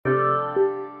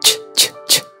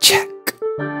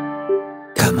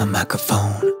my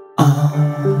microphone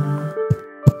on.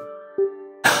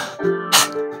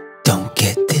 Don't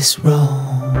get this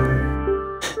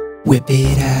wrong. Whip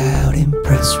it out and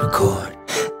press record.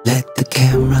 Let the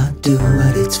camera do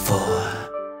what it's for.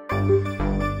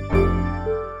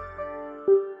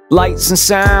 Lights and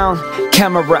sound,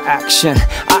 camera action.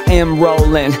 I am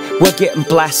rolling, we're getting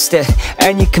blasted,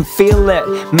 and you can feel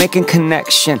it, making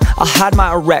connection. I'll hide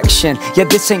my erection, yeah,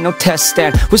 this ain't no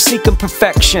testing. We're seeking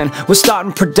perfection, we're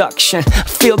starting production. I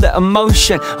feel the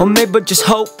emotion, or maybe just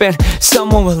hoping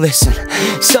someone will listen,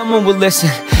 someone will listen,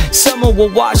 someone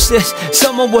will watch this,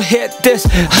 someone will hit this.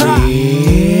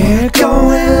 We're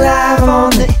going live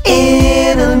on the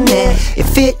internet.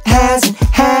 If it hasn't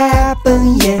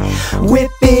happened yet,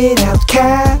 whip it out,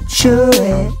 capture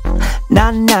it,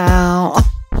 now.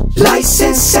 Lights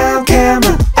and sound,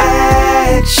 camera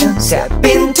action. Tap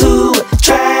into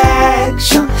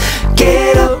attraction,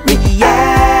 get a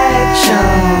reaction.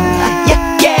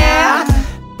 Yeah.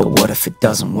 But what if it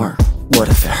doesn't work? What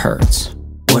if it hurts?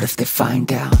 What if they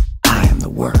find out I am the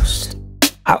worst?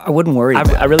 I wouldn't worry.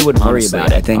 I really wouldn't worry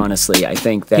about it. Honestly, I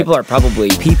think that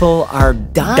people are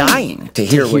dying to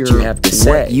hear what you have to say.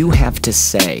 What you have to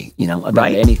say, you know,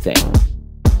 about anything,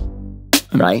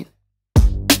 right?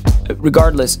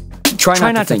 Regardless,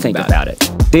 try not to think about it.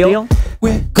 Deal?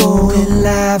 We're going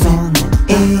live on the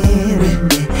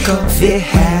internet. If it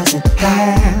hasn't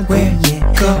happened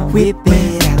yet, whip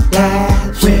it out,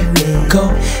 capture it.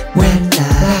 We're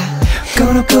live.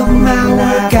 Gonna put my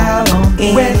workout on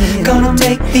it. Gonna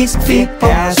take these big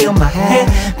balls in my head.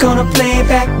 Gonna play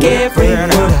back every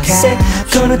word I said.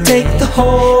 Gonna take the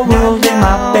whole world in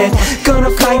my bed.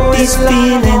 Gonna fight these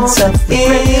feelings of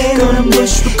regret. Gonna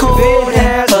push record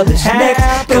and publish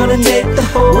next. Gonna take the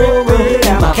whole world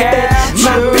in my bed.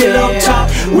 My pillow top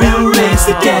will raise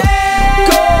the dead.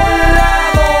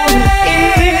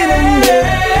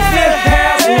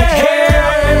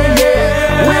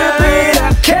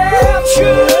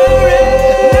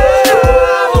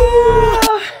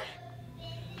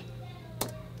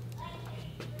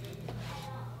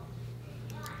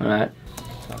 Alright,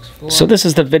 so this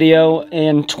is the video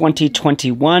in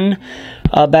 2021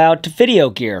 about video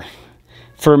gear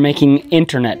for making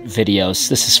internet videos.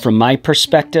 This is from my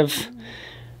perspective,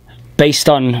 based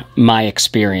on my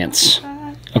experience.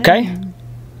 Okay?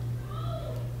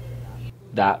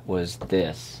 That was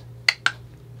this.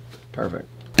 Perfect.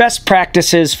 Best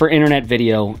practices for internet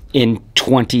video in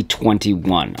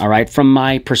 2021, all right, from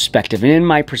my perspective. And in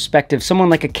my perspective, someone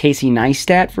like a Casey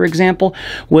Neistat, for example,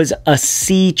 was a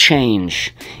sea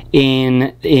change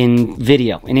in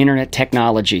video, in internet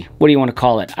technology. What do you want to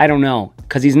call it? I don't know,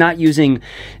 because he's not using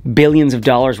billions of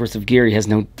dollars worth of gear. He has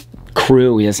no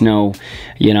crew. He has no,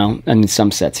 you know, and in some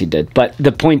sets he did. But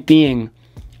the point being,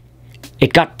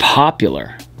 it got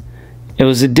popular. It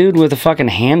was a dude with a fucking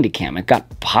handycam. It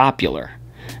got popular.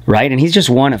 Right? And he's just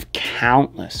one of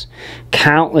countless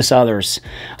others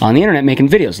on the internet making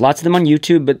videos. Lots of them on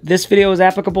YouTube, but this video is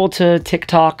applicable to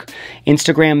TikTok,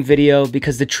 Instagram video,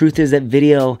 because the truth is that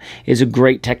video is a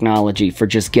great technology for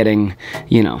just getting,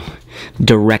 you know,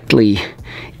 directly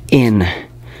in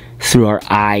through our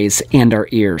eyes and our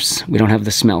ears. We don't have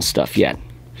the smell stuff yet.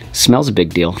 Smell's a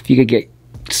big deal. If you could get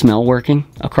smell working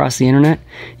across the internet,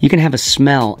 you can have a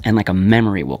smell and like a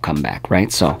memory will come back,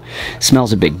 right? So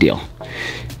smell's a big deal.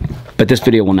 But this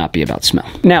video will not be about smell.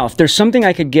 Now, if there's something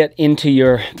I could get into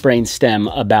your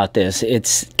brainstem about this,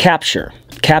 it's capture.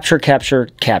 Capture, capture,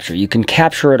 capture. You can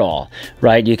capture it all,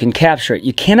 right? You can capture it.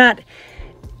 You cannot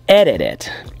edit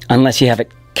it unless you have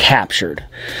it captured.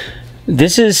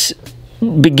 This is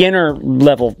beginner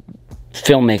level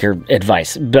filmmaker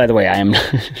advice. By the way, I'm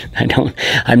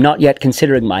not yet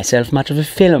considering myself much of a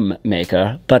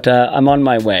filmmaker, but I'm on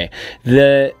my way.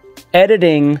 The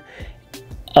editing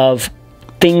of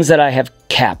things that I have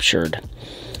captured,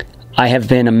 I have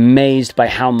been amazed by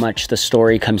how much the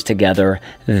story comes together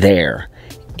there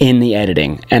in the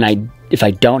editing. And if I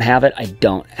don't have it, I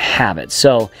don't have it.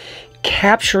 So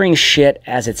capturing shit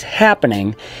as it's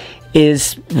happening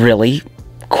is really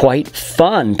quite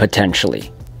fun,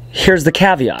 potentially. Here's the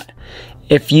caveat.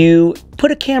 If you put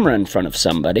a camera in front of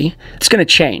somebody, it's going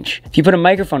to change. If you put a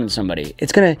microphone in somebody,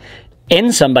 it's going to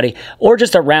in somebody, or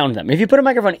just around them. If you put a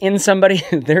microphone in somebody,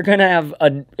 they're going to have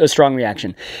a strong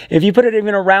reaction. If you put it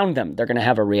even around them, they're going to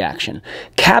have a reaction.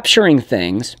 Capturing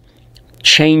things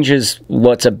changes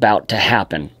what's about to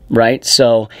happen, right?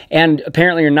 So, and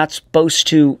apparently you're not supposed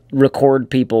to record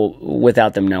people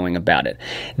without them knowing about it.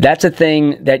 That's a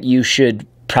thing that you should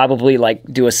probably like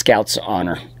do a scout's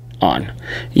honor on,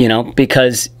 you know,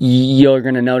 because you're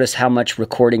going to notice how much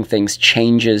recording things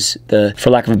changes the, for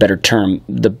lack of a better term,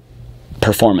 the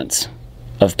performance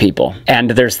of people.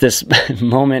 And there's this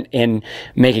moment in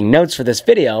making notes for this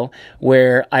video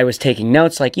where I was taking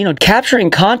notes, like, you know, capturing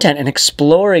content and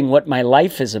exploring what my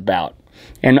life is about.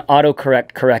 And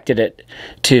autocorrect corrected it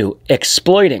to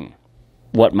exploiting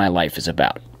what my life is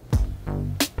about.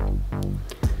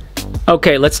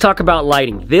 Okay, let's talk about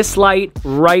lighting. This light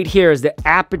right here is the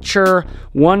Aperture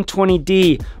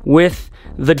 120D with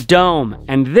the dome.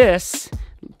 And this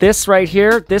right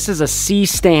here, this is a C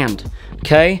stand,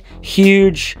 okay?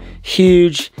 Huge,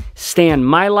 huge stand.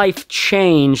 My life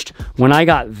changed when I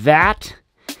got that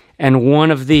and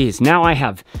one of these. Now I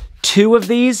have two of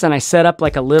these, and I set up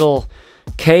like a little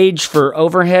cage for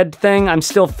overhead thing. I'm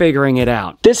still figuring it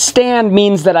out. This stand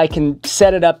means that I can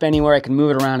set it up anywhere. I can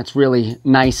move it around. It's really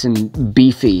nice and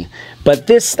beefy. But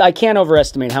this, I can't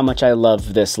overestimate how much I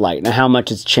love this light and how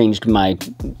much it's changed my,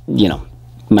 you know,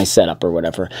 my setup or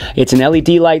whatever. It's an LED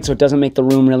light, so it doesn't make the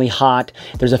room really hot.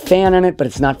 There's a fan in it, but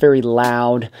it's not very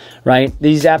loud, right?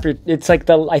 These it's like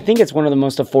I think it's one of the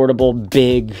most affordable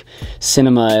big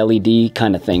cinema LED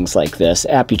kind of things like this.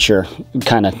 Aperture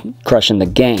kind of crushing the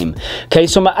game. Okay,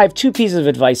 so I have two pieces of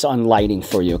advice on lighting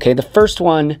for you, okay? The first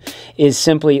one is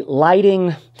simply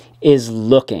lighting is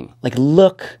looking. Like,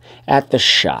 look at the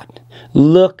shot.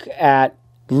 Look at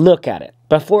it.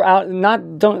 Before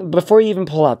you even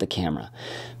pull out the camera,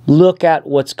 look at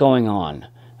what's going on,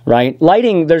 right?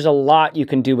 Lighting, there's a lot you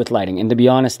can do with lighting, and to be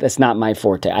honest, that's not my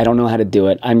forte. I don't know how to do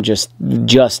it. I'm just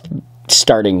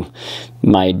starting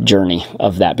my journey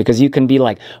of that, because you can be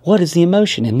like, what is the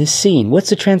emotion in this scene? What's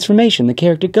the transformation the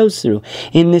character goes through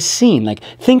in this scene? Like,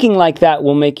 thinking like that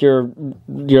will make your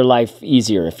life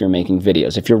easier if you're making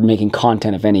videos, if you're making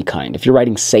content of any kind, if you're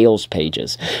writing sales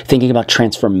pages, thinking about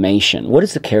transformation. What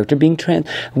is the character being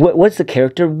what's the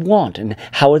character want, and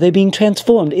how are they being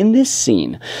transformed in this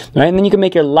scene, right? And then you can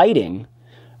make your lighting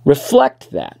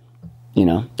reflect that. You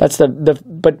know, that's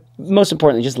but most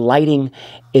importantly, just lighting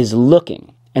is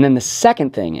looking. And then the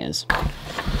second thing is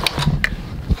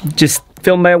just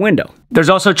film by a window. There's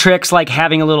also tricks like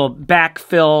having a little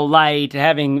backfill light,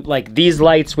 having like these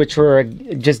lights, which were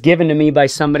just given to me by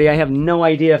somebody. I have no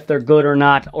idea if they're good or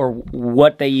not, or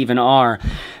what they even are,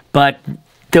 but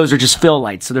those are just fill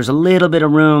lights. So there's a little bit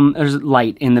of room, there's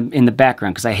light in the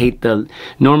background, because I hate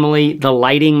normally the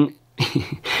lighting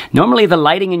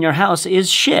in your house is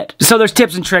shit. So there's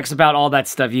tips and tricks about all that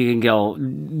stuff. You can go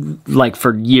like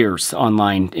for years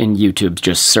online in YouTube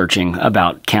just searching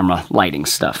about camera lighting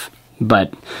stuff.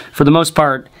 But for the most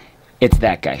part, it's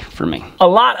that guy for me. A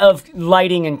lot of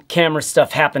lighting and camera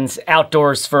stuff happens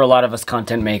outdoors for a lot of us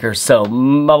content makers. So a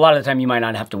lot of the time you might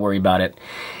not have to worry about it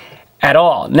at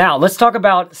all. Now let's talk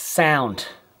about sound,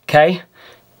 okay?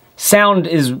 Sound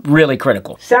is really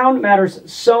critical. Sound matters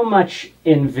so much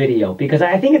in video, because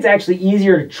I think it's actually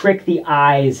easier to trick the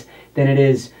eyes than it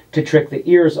is to trick the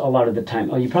ears a lot of the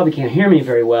time. Oh, you probably can't hear me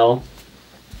very well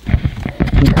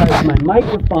because my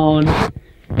microphone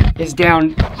is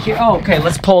down here. Oh, okay,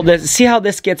 let's pull this. See how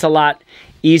this gets a lot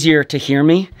easier to hear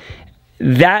me?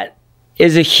 That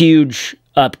is a huge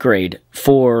upgrade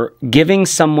for giving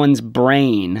someone's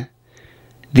brain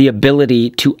the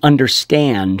ability to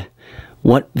understand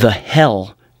what the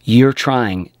hell you're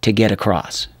trying to get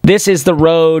across. This is the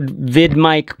Rode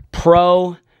VidMic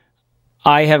Pro.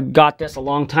 I have got this a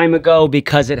long time ago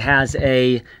because it has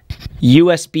a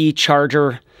USB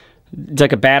charger. It's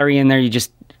like a battery in there. You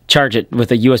just charge it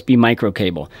with a USB micro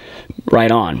cable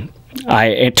right on.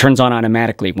 It turns on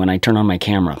automatically when I turn on my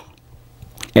camera.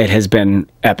 It has been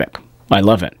epic. I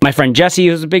love it. My friend Jesse,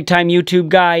 who's a big-time YouTube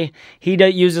guy, he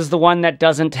uses the one that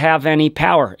doesn't have any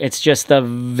power. It's just the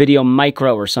Video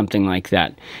Micro or something like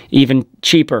that. Even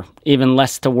cheaper, even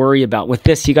less to worry about. With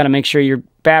this, you got to make sure your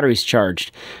battery's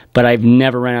charged. But I've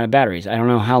never run out of batteries. I don't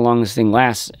know how long this thing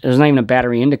lasts. There's not even a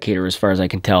battery indicator as far as I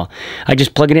can tell. I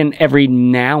just plug it in every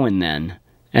now and then,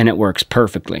 and it works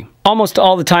perfectly. Almost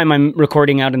all the time I'm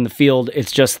recording out in the field,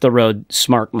 it's just the Rode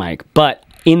Smart Mic. But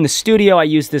in the studio, I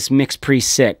use this Mix Pre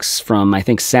 6 from, I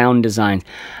think, Sound Design.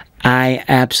 I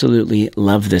absolutely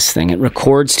love this thing. It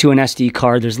records to an SD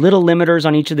card. There's little limiters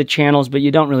on each of the channels, but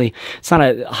you don't really, it's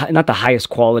not the highest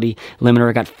quality limiter.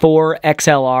 I got 4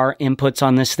 XLR inputs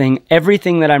on this thing.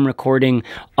 Everything that I'm recording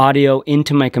audio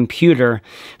into my computer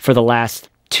for the last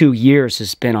 2 years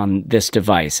has been on this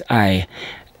device. I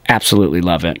absolutely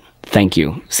love it. Thank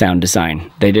you, Sound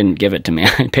Design. They didn't give it to me.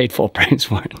 I paid full price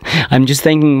for it. I'm just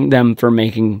thanking them for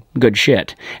making good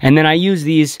shit. And then I use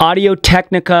these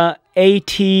Audio-Technica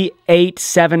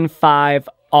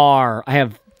AT875R. I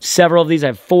have several of these. I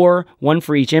have 4, one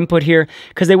for each input here,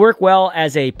 because they work well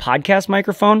as a podcast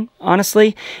microphone,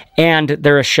 honestly, and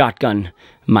they're a shotgun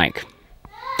mic.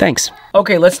 Thanks.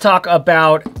 Okay, let's talk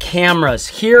about cameras.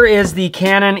 Here is the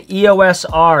Canon EOS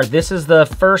R. This is the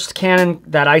first Canon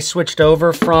that I switched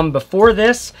over from. Before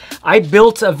this, I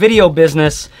built a video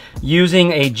business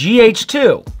using a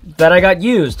GH2 that I got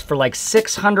used for like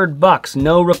 600 bucks.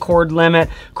 No record limit,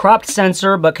 cropped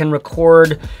sensor, but can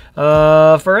record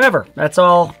forever. That's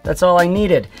all I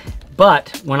needed.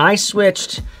 But when I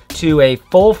switched to a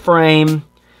full frame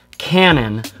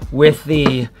Canon with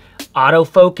the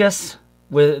autofocus,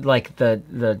 with like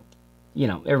the you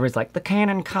know, everybody's like, the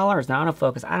Canon colors, the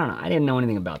autofocus. I don't know. I didn't know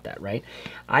anything about that, right?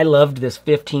 I loved this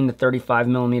 15 to 35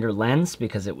 millimeter lens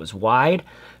because it was wide.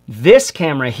 This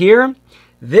camera here,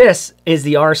 this is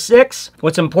the R6.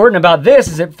 What's important about this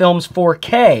is it films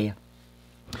 4K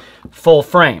full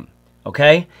frame,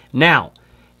 okay? Now,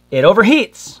 it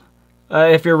overheats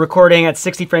if you're recording at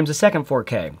 60 frames a second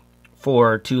 4K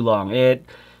for too long.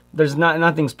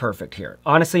 Nothing's perfect here.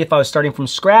 Honestly, if I was starting from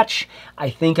scratch, I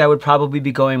think I would probably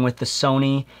be going with the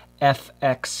Sony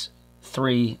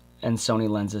FX3 and Sony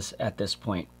lenses at this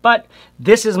point. But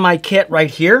this is my kit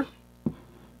right here.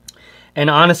 And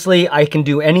honestly, I can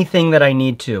do anything that I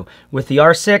need to. With the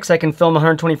R6, I can film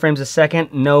 120 frames a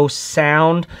second, no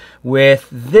sound. With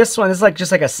this one, this is like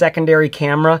just like a secondary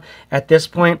camera at this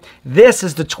point. This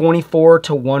is the 24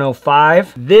 to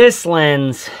 105. This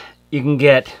lens, you can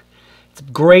get. It's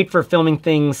great for filming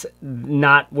things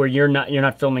not where you're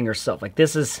not filming yourself. Like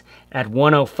this is at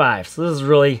 105. So this is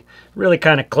really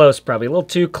kind of close, probably a little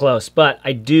too close, but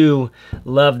I do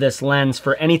love this lens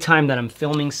for any time that I'm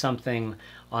filming something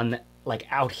on the, like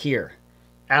out here.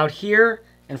 Out here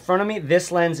in front of me,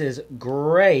 this lens is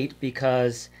great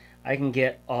because I can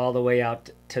get all the way out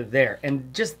to there.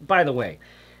 And just by the way,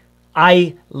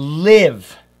 I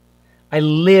live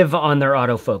on their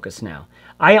autofocus now.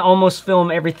 I almost film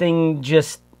everything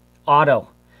just auto.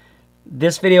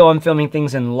 This video I'm filming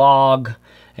things in log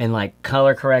and like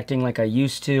color correcting like I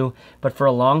used to, but for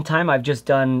a long time I've just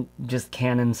done just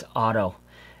Canon's auto,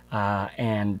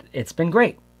 and it's been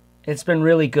great. It's been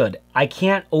really good. I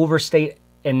can't overstate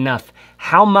enough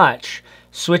how much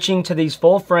switching to these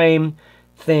full frame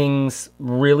things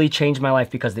really changed my life,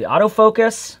 because the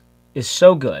autofocus is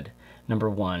so good,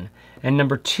 number one, and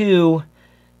number two,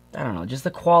 I don't know, just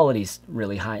the quality's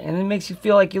really high. And it makes you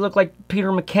feel like you look like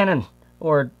Peter McKinnon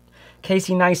or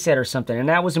Casey Neistat or something. And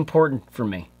that was important for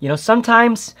me. You know,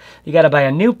 sometimes you got to buy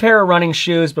a new pair of running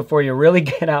shoes before you really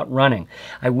get out running.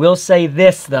 I will say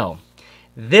this, though.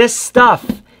 This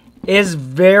stuff is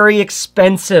very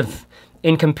expensive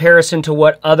in comparison to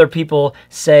what other people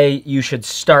say you should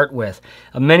start with.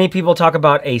 Many people talk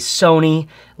about a Sony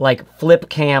like flip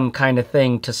cam kind of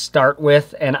thing to start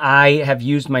with, and I have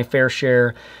used my fair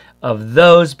share of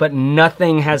those, but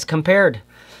nothing has compared.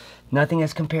 Nothing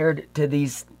has compared to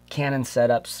these Canon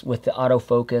setups with the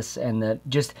autofocus and the,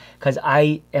 just because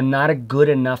I am not a good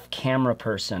enough camera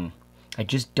person. I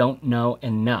just don't know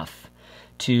enough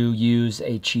to use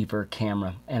a cheaper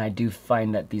camera, and I do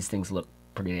find that these things look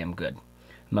pretty damn good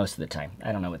most of the time.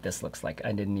 I don't know what this looks like.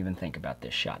 I didn't even think about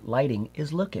this shot. Lighting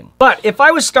is looking. But if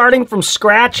I was starting from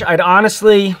scratch, I'd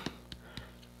honestly,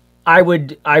 I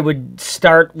would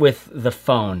start with the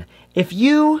phone. If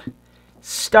you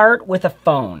start with a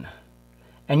phone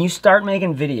and you start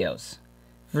making videos,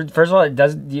 first of all, it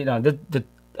does, you know,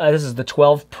 this is the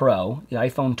 12 Pro, the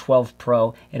iPhone 12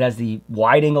 Pro. It has the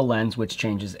wide angle lens, which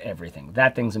changes everything.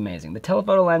 That thing's amazing. The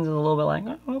telephoto lens is a little bit like,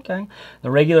 oh, okay.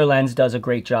 The regular lens does a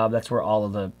great job. That's where all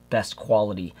of the best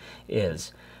quality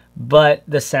is. But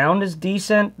the sound is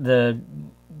decent. The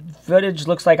footage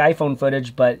looks like iPhone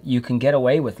footage, but you can get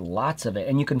away with lots of it.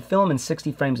 And you can film in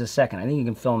 60 frames a second. I think you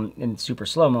can film in super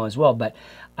slow-mo as well, but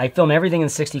I film everything in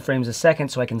 60 frames a second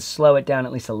so I can slow it down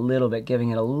at least a little bit,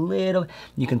 giving it a little,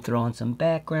 you can throw on some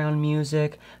background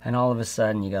music, and all of a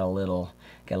sudden you got a little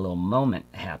moment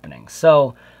happening.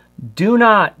 So do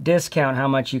not discount how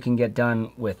much you can get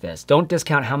done with this. Don't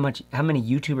discount how many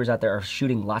YouTubers out there are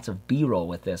shooting lots of B-roll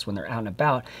with this when they're out and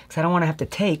about, because I don't want to have to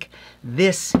take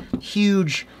this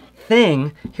huge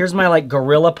thing. Here's my like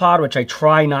Gorilla Pod, which I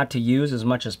try not to use as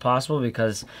much as possible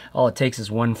because all it takes is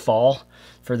one fall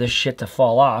for this shit to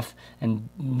fall off and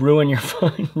ruin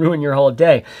your whole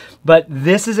day. But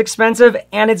this is expensive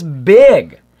and it's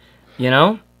big, you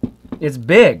know? It's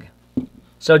big.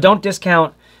 So don't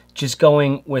discount just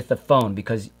going with the phone,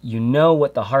 because you know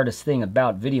what the hardest thing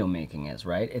about video making is,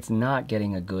 right? It's not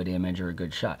getting a good image or a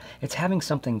good shot. It's having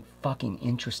something fucking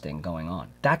interesting going on.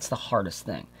 That's the hardest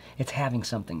thing. It's having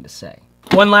something to say.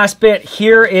 One last bit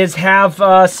here is have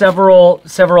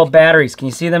several batteries. Can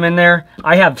you see them in there?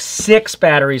 I have 6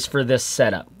 batteries for this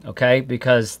setup, okay?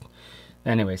 Because,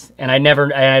 anyways, and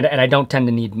I don't tend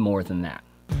to need more than that.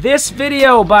 This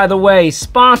video, by the way,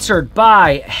 sponsored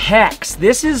by Hex.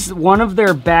 This is one of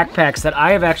their backpacks that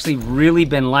I have actually really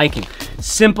been liking.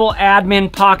 Simple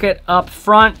admin pocket up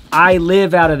front. I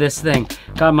live out of this thing.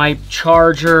 Got my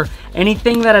charger.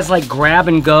 Anything that is like grab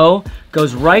and go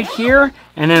goes right here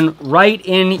and then right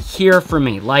in here for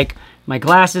me. Like my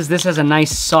glasses, this has a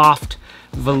nice soft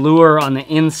velour on the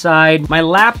inside. My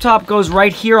laptop goes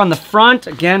right here on the front.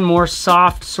 Again, more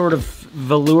soft sort of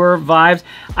velour vibes.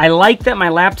 I like that my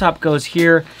laptop goes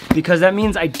here because that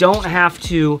means I don't have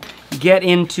to get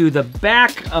into the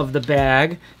back of the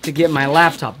bag to get my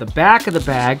laptop. The back of the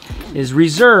bag is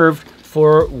reserved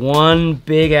for one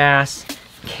big ass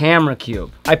camera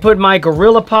cube. I put my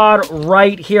GorillaPod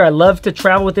right here. I love to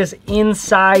travel with this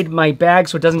inside my bag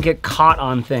so it doesn't get caught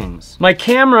on things. My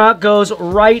camera goes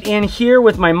right in here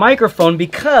with my microphone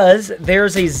because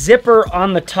there's a zipper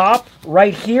on the top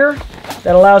right here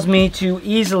that allows me to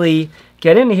easily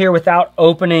get into here without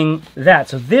opening that.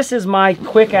 So this is my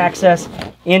quick access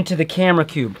into the camera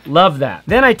cube. Love that.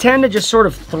 Then I tend to just sort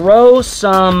of throw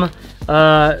some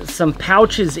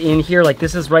pouches in here. Like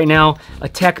this is right now a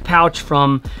tech pouch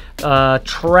from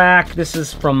Track. This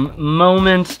is from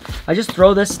Moment. I just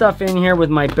throw this stuff in here with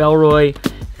my Bellroy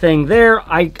thing there.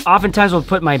 I oftentimes will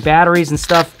put my batteries and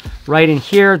stuff right in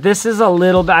here. This is a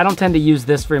little bit, I don't tend to use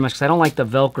this very much because I don't like the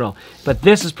Velcro, but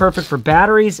this is perfect for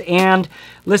batteries. And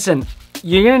listen,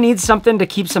 you're gonna need something to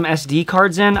keep some SD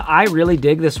cards in. I really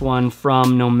dig this one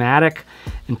from Nomadic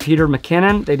and Peter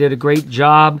McKinnon. They did a great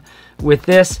job with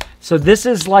this. So this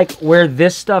is like where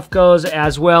this stuff goes,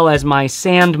 as well as my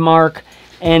Sandmark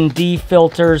ND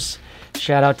filters.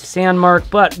 Shout out to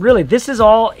Sandmark. But really, this is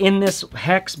all in this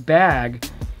Hex bag,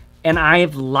 and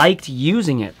I've liked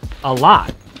using it a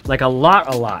lot. Like a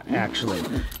lot actually.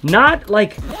 Not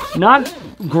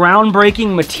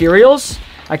groundbreaking materials.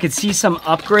 I could see some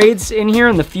upgrades in here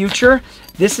in the future.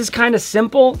 This is kind of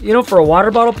simple, you know, for a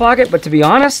water bottle pocket, but to be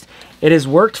honest, it has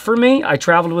worked for me. I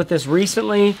traveled with this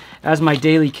recently as my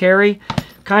daily carry.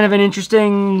 Kind of an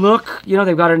interesting look. You know,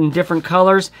 they've got it in different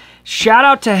colors. Shout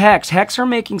out to Hex. Hex are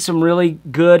making some really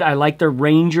good, I like their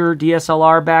Ranger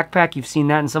DSLR backpack. You've seen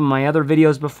that in some of my other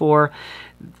videos before.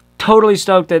 Totally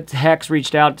stoked that Hex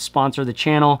reached out to sponsor the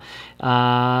channel.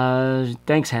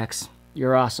 Thanks, Hex.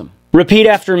 You're awesome. Repeat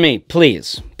after me,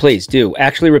 please. Please do.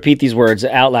 Actually repeat these words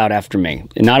out loud after me.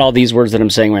 And not all these words that I'm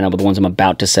saying right now, but the ones I'm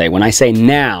about to say. When I say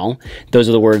now, those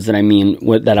are the words that I mean,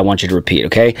 that I want you to repeat,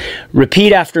 okay?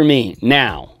 Repeat after me.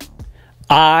 Now,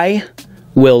 I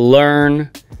will learn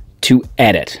to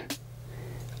edit.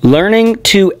 Learning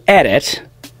to edit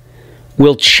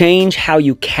will change how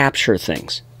you capture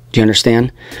things. Do you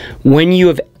understand? When you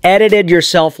have edited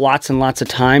yourself lots and lots of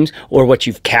times, or what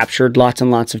you've captured lots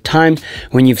and lots of times,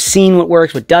 when you've seen what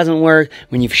works, what doesn't work,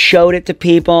 when you've showed it to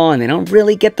people and they don't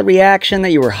really get the reaction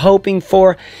that you were hoping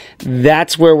for,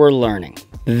 that's where we're learning.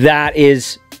 That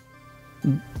is,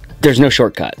 there's no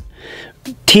shortcut.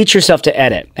 Teach yourself to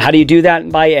edit. How do you do that?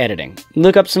 By editing.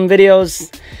 Look up some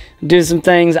videos, do some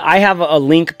things. I have a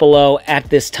link below at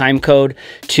this time code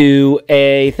to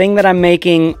a thing that I'm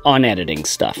making on editing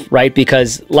stuff, right?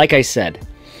 Because like I said,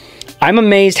 I'm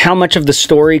amazed how much of the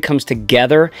story comes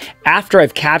together after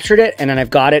I've captured it, and then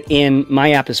I've got it in,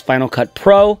 my app is Final Cut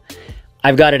Pro.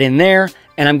 I've got it in there,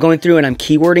 and I'm going through and I'm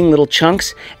keywording little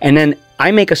chunks, and then I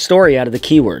make a story out of the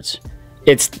keywords.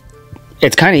 It's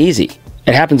kind of easy.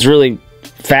 It happens really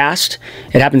fast.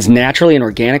 It happens naturally and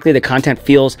organically. The content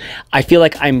feels, I feel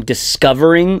like I'm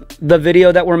discovering the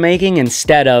video that we're making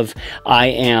instead of I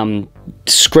am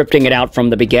scripting it out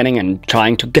from the beginning and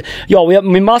trying to, yo,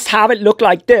 we must have it look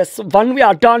like this. When we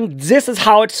are done, this is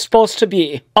how it's supposed to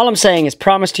be. All I'm saying is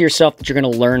promise to yourself that you're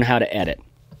going to learn how to edit.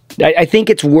 I think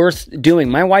it's worth doing.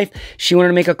 My wife, she wanted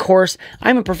to make a course.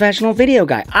 I'm a professional video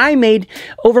guy. I made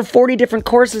over 40 different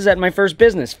courses at my first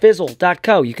business,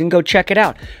 fizzle.co. You can go check it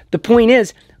out. The point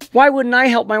is, why wouldn't I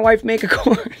help my wife make a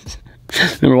course?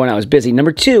 Number one, I was busy.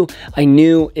 Number two, I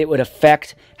knew it would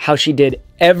affect how she did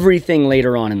everything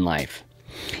later on in life.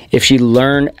 If she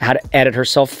learned how to edit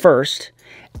herself first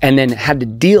and then had to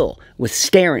deal with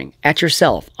staring at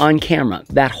yourself on camera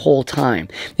that whole time,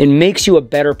 it makes you a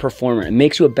better performer. It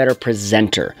makes you a better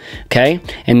presenter, okay?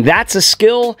 And that's a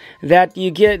skill that you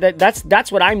get,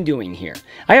 that's what I'm doing here.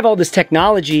 I have all this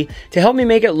technology to help me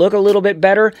make it look a little bit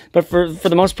better, but for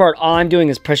the most part, all I'm doing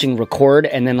is pushing record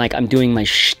and then like I'm doing my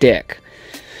shtick.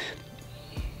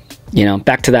 You know,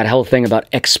 back to that whole thing about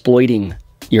exploiting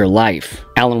your life.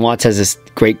 Alan Watts has this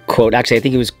great quote. Actually, I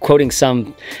think he was quoting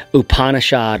some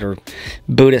Upanishad or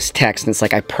Buddhist text, and it's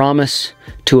like, I promise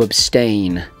to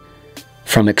abstain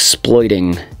from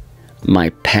exploiting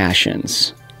my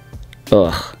passions.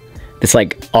 Ugh. It's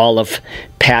like all of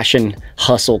passion,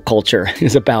 hustle culture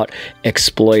is about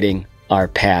exploiting our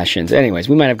passions. Anyways,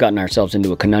 we might have gotten ourselves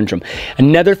into a conundrum.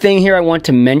 Another thing here I want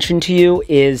to mention to you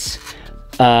is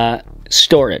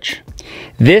storage.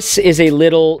 This is a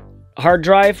little hard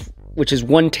drive, which is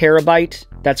 1 terabyte.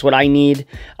 That's what I need.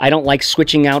 I don't like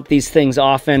switching out these things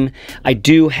often. I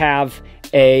do have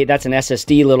that's an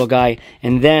SSD little guy.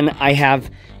 And then I have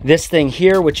this thing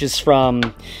here, which is from,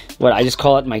 what I just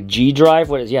call it my G drive.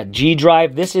 G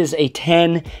drive. This is a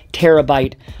 10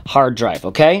 terabyte hard drive,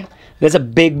 okay? That's a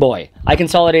big boy. I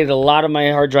consolidated a lot of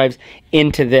my hard drives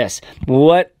into this.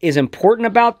 What is important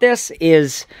about this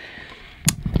is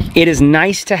it is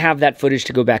nice to have that footage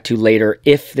to go back to later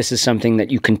if this is something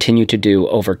that you continue to do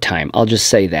over time. I'll just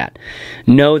say that.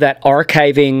 Know that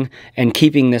archiving and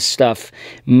keeping this stuff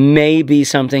may be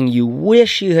something you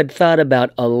wish you had thought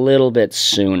about a little bit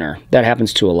sooner. That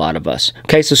happens to a lot of us.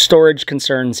 Okay, so storage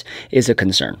concerns is a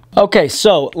concern. Okay,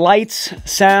 so lights,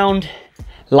 sound,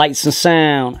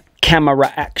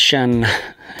 camera action.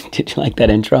 Did you like that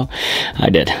intro? I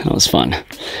did. That was fun.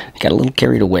 I got a little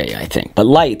carried away, I think. But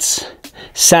lights,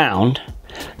 sound,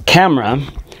 camera,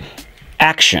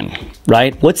 action,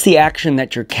 right? What's the action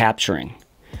that you're capturing?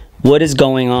 What is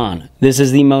going on? This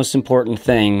is the most important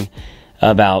thing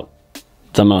about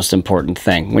the most important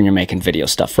thing when you're making video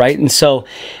stuff, right? And so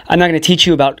I'm not going to teach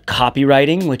you about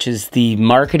copywriting, which is the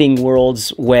marketing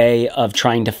world's way of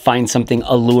trying to find something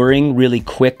alluring really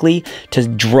quickly to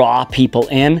draw people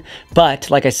in. But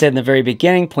like I said in the very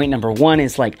beginning, point number 1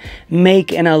 is like,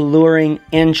 make an alluring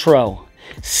intro.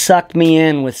 Suck me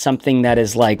in with something that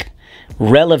is like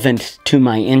relevant to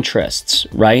my interests,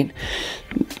 right?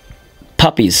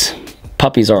 Puppies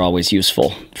are always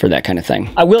useful for that kind of thing.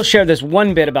 I will share this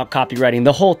one bit about copywriting.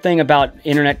 The whole thing about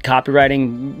internet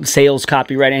copywriting, sales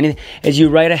copywriting, anything, is you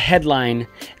write a headline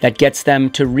that gets them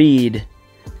to read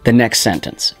the next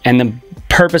sentence. And the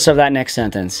purpose of that next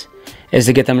sentence is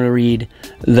to get them to read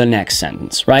the next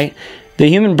sentence, right? The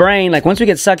human brain, like once we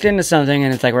get sucked into something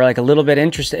and it's like we're like a little bit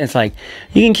interested, it's like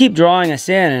you can keep drawing us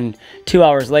in and 2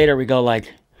 hours later we go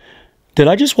like, did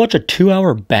I just watch a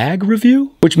 2-hour bag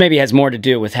review? Which maybe has more to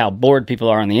do with how bored people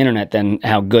are on the internet than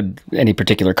how good any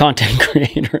particular content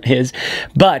creator is.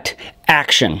 But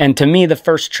action. And to me, the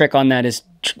first trick on that is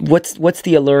what's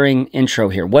the alluring intro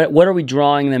here? What are we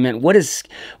drawing them in? What is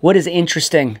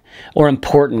interesting or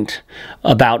important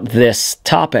about this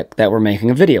topic that we're making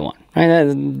a video on?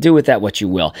 Right? Do with that what you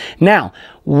will. Now,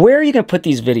 where are you going to put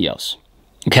these videos?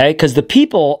 Okay, because the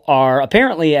people are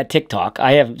apparently at TikTok.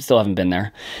 Still haven't been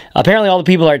there. Apparently all the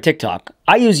people are at TikTok.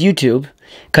 I use YouTube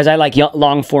because I like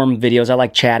long form videos. I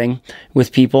like chatting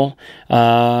with people.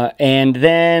 And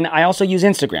then I also use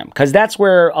Instagram because that's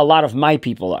where a lot of my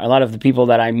people are. A lot of the people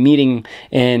that I'm meeting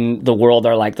in the world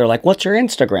are like, they're like, what's your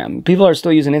Instagram? People are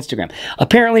still using Instagram.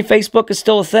 Apparently Facebook is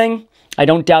still a thing. I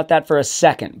don't doubt that for a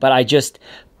second, but I just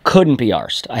couldn't be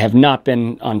arsed. I have not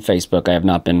been on Facebook. I have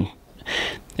not been...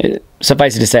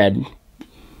 Suffice it to say, I'd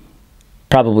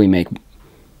probably make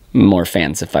more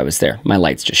fans if I was there. My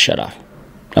lights just shut off.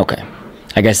 Okay,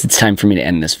 I guess it's time for me to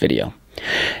end this video.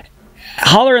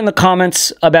 Holler in the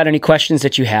comments about any questions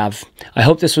that you have. I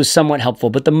hope this was somewhat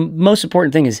helpful, but the most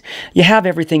important thing is you have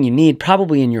everything you need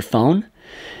probably in your phone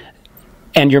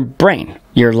and your brain,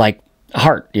 your like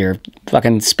heart, your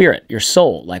fucking spirit, your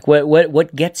soul. Like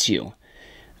what gets you,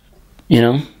 you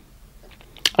know?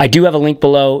 I do have a link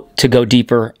below to go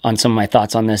deeper on some of my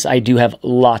thoughts on this. I do have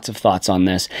lots of thoughts on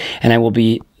this, and I will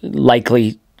be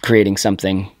likely creating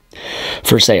something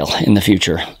for sale in the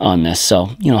future on this. So,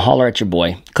 you know, holler at your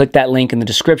boy. Click that link in the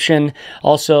description.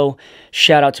 Also,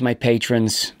 shout out to my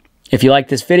patrons. If you like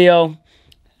this video,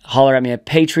 holler at me at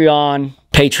Patreon,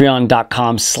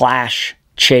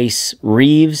 patreon.com/Chase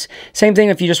Reeves. Same thing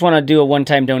if you just want to do a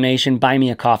one-time donation,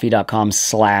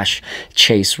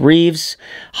 buymeacoffee.com/Chase Reeves.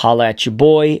 Holla at your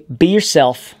boy. Be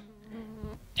yourself.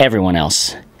 Everyone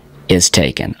else is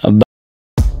taken.